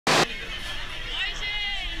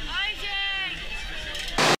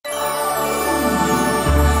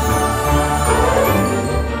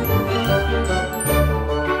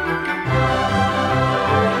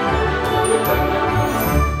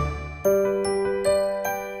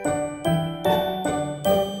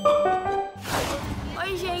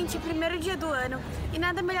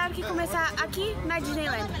melhor que começar aqui na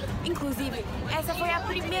Disneyland. Inclusive, essa foi a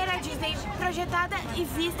primeira Disney projetada e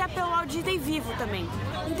vista pelo Walt Disney vivo também.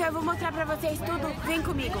 Então eu vou mostrar pra vocês tudo, vem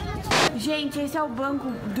comigo. Gente, esse é o banco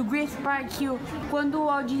do Griff Park que quando o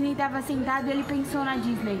Walt Disney estava sentado, ele pensou na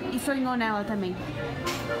Disney e sonhou nela também.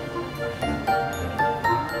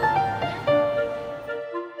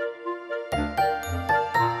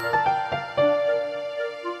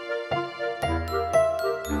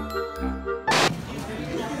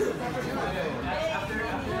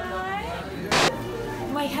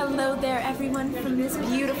 Why, hello there everyone from this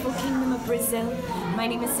beautiful kingdom of Brazil. My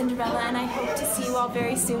name is Cinderella and I hope to see you all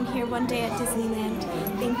very soon here one day at Disneyland.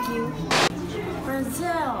 Thank you.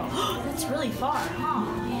 Brazil! That's really far, huh?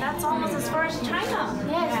 That's almost as far as China.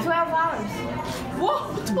 Yeah, it's 12 hours.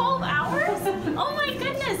 Whoa, 12 hours? Oh my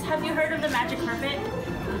goodness! Have you heard of the magic carpet?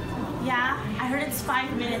 Yeah, I heard it's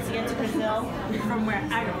 5 minutes to get to Brazil from where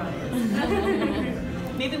I live.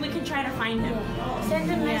 Maybe we can try to find him.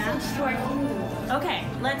 Send a message to our kingdom. Okay,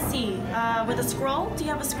 let's see. With a scroll? Do you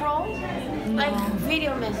have a scroll? Like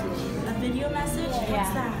video message. A video message? Yeah.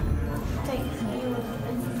 What's that? Like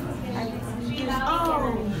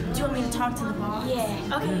Oh, do you want me to talk to the boss?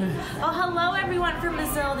 Yeah. Okay. Oh, hello everyone from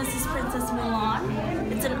Brazil. This is Princess Milan.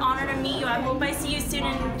 It's an honor to meet you. I hope I see you soon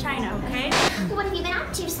in China, okay? What have you been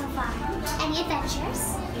up to so far? Any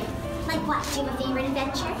adventures? Like what? Do you have a favorite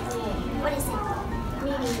adventure? What is it?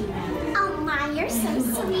 Oh my, you're so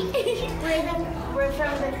sweet. We're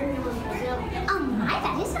from the kingdom of Brazil. Oh my,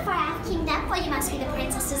 that is a far-off kingdom. Well, you must be the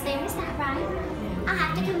princesses there, is that right? I'll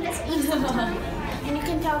have to come visit you sometime. And you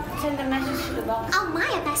can send a message to the box. Oh my,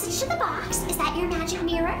 a message to the box. Is that your magic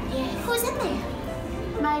mirror? Yes. Who's in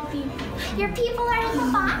there? My people. Your people are in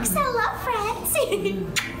the box. Hello, friends.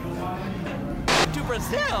 To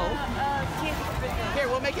Brazil? Here,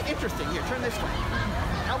 we'll make it interesting. Here, turn this way.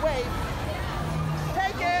 Now wave.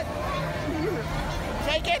 Take it!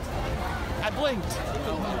 Take it! I blinked.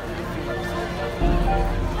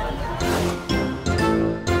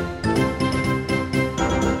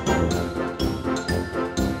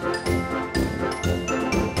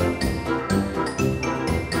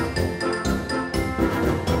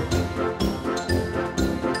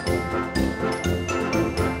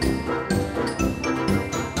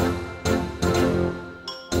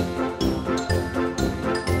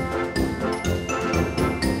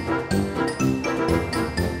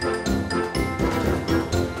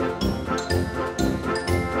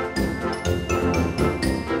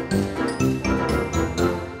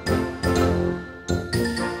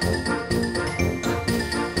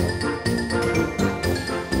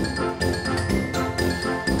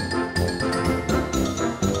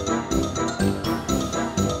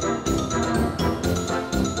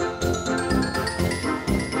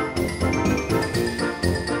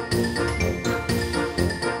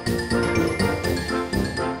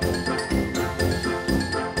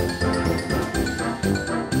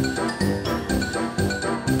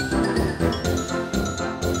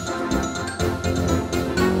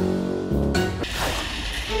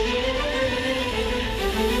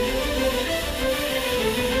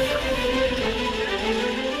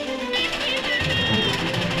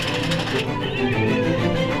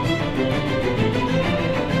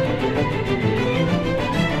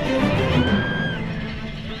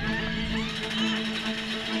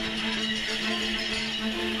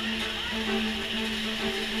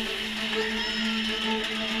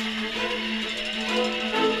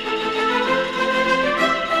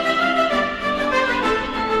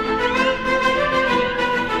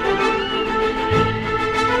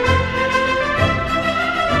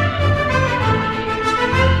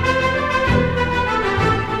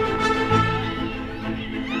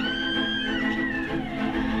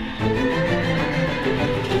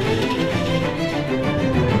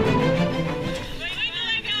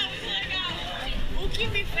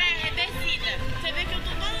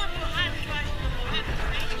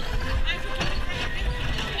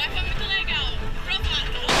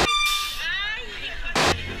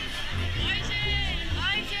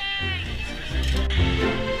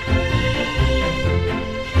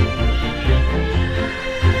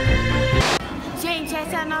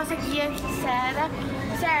 Sarah.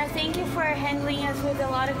 Sarah, thank you for handling us with a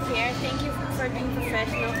lot of care. Thank you for being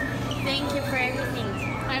professional. Thank you for everything.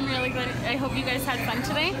 I'm really glad. I hope you guys had fun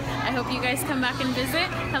today. I hope you guys come back and visit.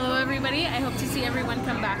 Hello everybody. I hope to see everyone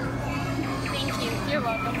come back. Thank you. You're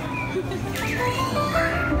welcome.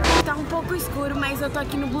 Tá um pouco escuro, mas eu tô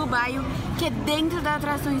aqui no Blue Bayou, que é dentro das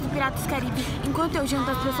atrações do Piratas do Caribe. Enquanto eu janto,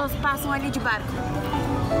 as pessoas passam ali de barco.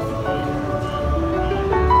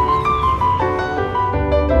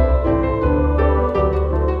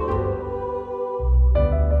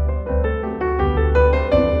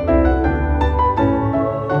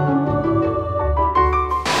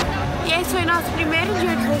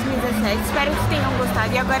 primeiro dia de 2017. Espero que tenham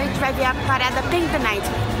gostado. E agora a gente vai ver a parada Paint the Night,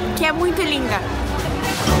 que é muito linda.